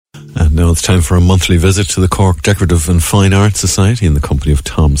And now it's time for a monthly visit to the Cork Decorative and Fine Arts Society in the company of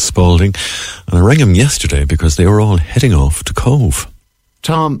Tom Spalding. And I rang him yesterday because they were all heading off to Cove.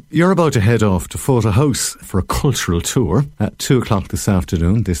 Tom, you're about to head off to Fota House for a cultural tour at 2 o'clock this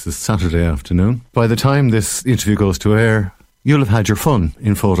afternoon. This is Saturday afternoon. By the time this interview goes to air, you'll have had your fun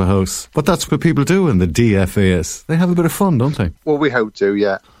in Fota House. But that's what people do in the DFAS. They have a bit of fun, don't they? Well, we hope to,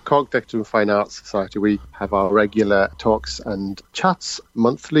 yeah. Cork Decorative and Fine Arts Society, we have our regular talks and chats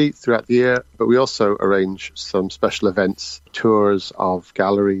monthly throughout the year, but we also arrange some special events, tours of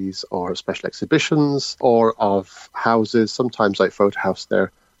galleries or special exhibitions or of houses, sometimes like Fota House,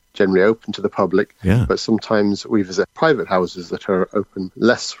 they're generally open to the public, but sometimes we visit private houses that are open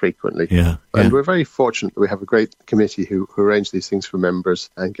less frequently. And we're very fortunate that we have a great committee who arrange these things for members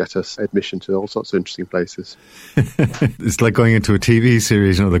and get us admission to all sorts of interesting places. It's like going into a TV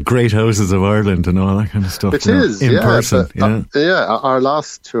series, the great houses of Ireland and all that kind of stuff. It is, in person. Our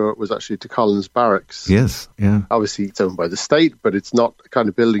last tour was actually to Collins Barracks. Yes, yeah. Obviously, it's owned by the state, but it's not the kind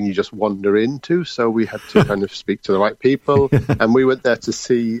of building you just wander into, so we had to kind of speak to the right people, and we went there to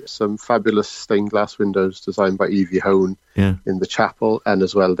see some fabulous stained glass windows designed by Evie Hone in the chapel, and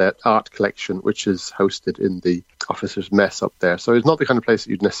as well their art collection, which is hosted in the officers' mess up there. So it's not the kind of place that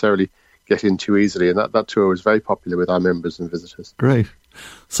you'd necessarily get into easily, and that tour was very popular with our members and visitors. Great.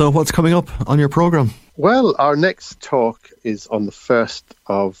 So what's coming up on your programme? Well, our next talk is on the 1st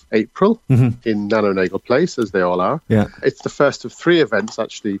of April in Nanonagle Place, as they all are. It's the first of 3 events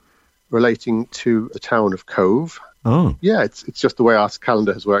actually relating to the town of Cove. Oh. Yeah, it's just the way our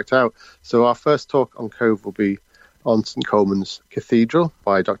calendar has worked out. So our first talk on Cove will be on St Colman's Cathedral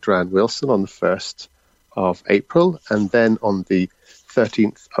by Dr. Anne Wilson on the 1st of April. And then on the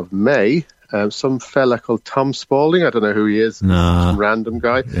 13th of May, some fella called Tom Spalding, I don't know who he is, some random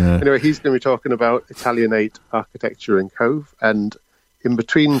guy. Anyway, he's going to be talking about Italianate architecture in Cove. And in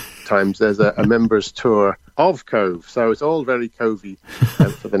between times, there's a members' tour of Cove. So it's all very covey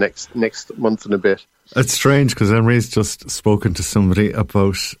for the next month and a bit. It's strange because Emery's just spoken to somebody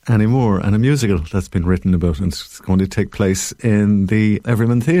about Annie Moore and a musical that's been written about, and it's going to take place in the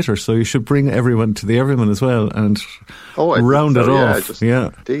Everyman Theatre. So you should bring everyone to the Everyman as well and round it off.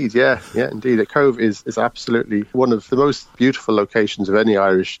 Indeed, indeed. Cove is absolutely one of the most beautiful locations of any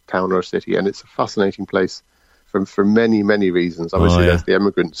Irish town or city, and it's a fascinating place for many, many reasons. Obviously, there's the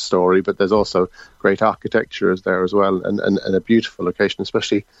immigrant story, but there's also great architecture there as well, and a beautiful location,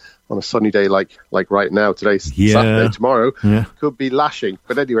 especially on a sunny day like right now. Today's Saturday, tomorrow could be lashing.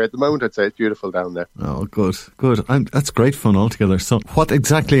 But anyway, at the moment, I'd say it's beautiful down there. Oh, good. That's great fun altogether. So what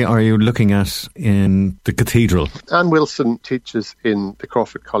exactly are you looking at in the cathedral? Anne Wilson teaches in the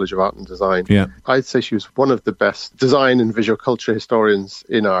Crawford College of Art and Design. I'd say she was one of the best design and visual culture historians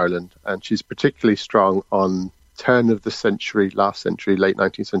in Ireland, and she's particularly strong on turn of the century, last century, late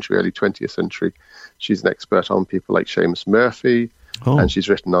 19th century, early 20th century. She's an expert on people like Seamus Murphy, and she's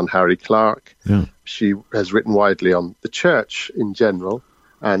written on Harry Clarke. She has written widely on the church in general,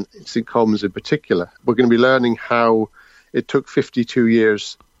 and St Colman's in particular. We're going to be learning how it took 52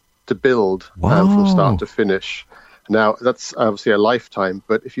 years to build from start to finish. Now, that's obviously a lifetime,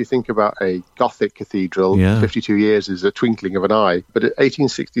 but if you think about a Gothic cathedral, 52 years is a twinkling of an eye. But at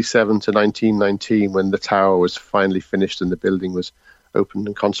 1867 to 1919, when the tower was finally finished and the building was opened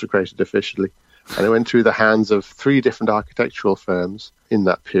and consecrated officially, and it went through the hands of 3 different architectural firms in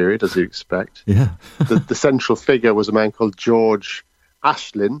that period, as you expect. The central figure was a man called George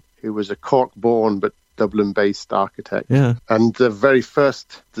Ashlin, who was a Cork-born but Dublin-based architect. And the very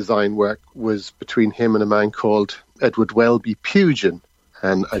first design work was between him and a man called Edward Welby Pugin.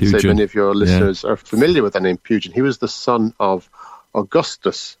 And I'd say many of your listeners are familiar with the name Pugin. He was the son of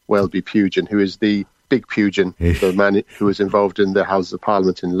Augustus Welby Pugin, who is the big Pugin, the man who was involved in the Houses of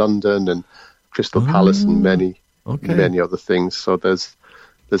Parliament in London and Crystal Palace and many other things. So there's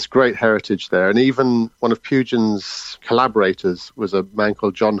great heritage there. And even one of Pugin's collaborators was a man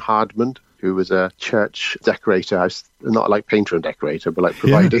called John Hardman, who was a church decorator, not like painter and decorator, but like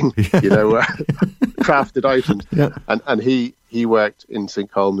providing, crafted items. And he worked in St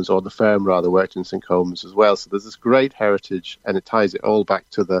Colman's, or the firm rather worked in St Colman's as well. So there's this great heritage, and it ties it all back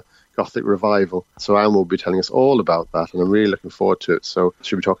to the Gothic revival. So Anne will be telling us all about that, and I'm really looking forward to it. So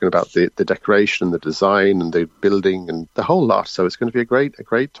she'll be talking about the decoration, the design, and the building, and the whole lot. So it's going to be a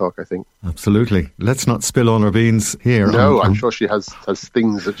great talk, I think. Absolutely. Let's not spill all our beans here. No, I'm sure she has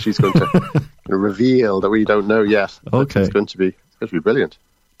things that she's going to reveal that we don't know yet. Okay, it's going to be brilliant.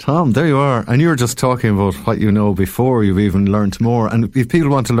 Tom, there you are. And you were just talking about what you know before you've even learned more. And if people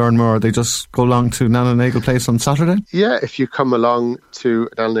want to learn more, they just go along to Nana Nagle Place on Saturday? Yeah, if you come along to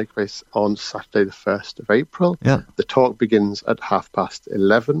Nana Nagle Place on Saturday the 1st of April, the talk begins at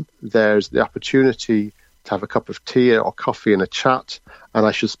 11:30. There's the opportunity to have a cup of tea or coffee and a chat. And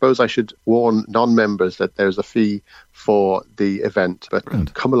I should warn non-members that there's a fee for the event. But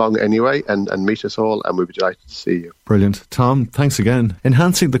come along anyway and meet us all, and we'll be delighted to see you. Brilliant. Tom, thanks again.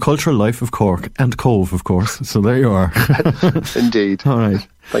 Enhancing the cultural life of Cork and Cove, of course. So there you are. Indeed. All right.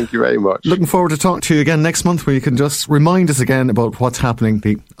 Thank you very much. Looking forward to talking to you again next month, where you can just remind us again about what's happening,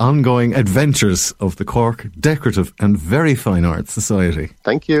 the ongoing adventures of the Cork Decorative and Very Fine Arts Society.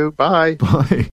 Thank you. Bye. Bye.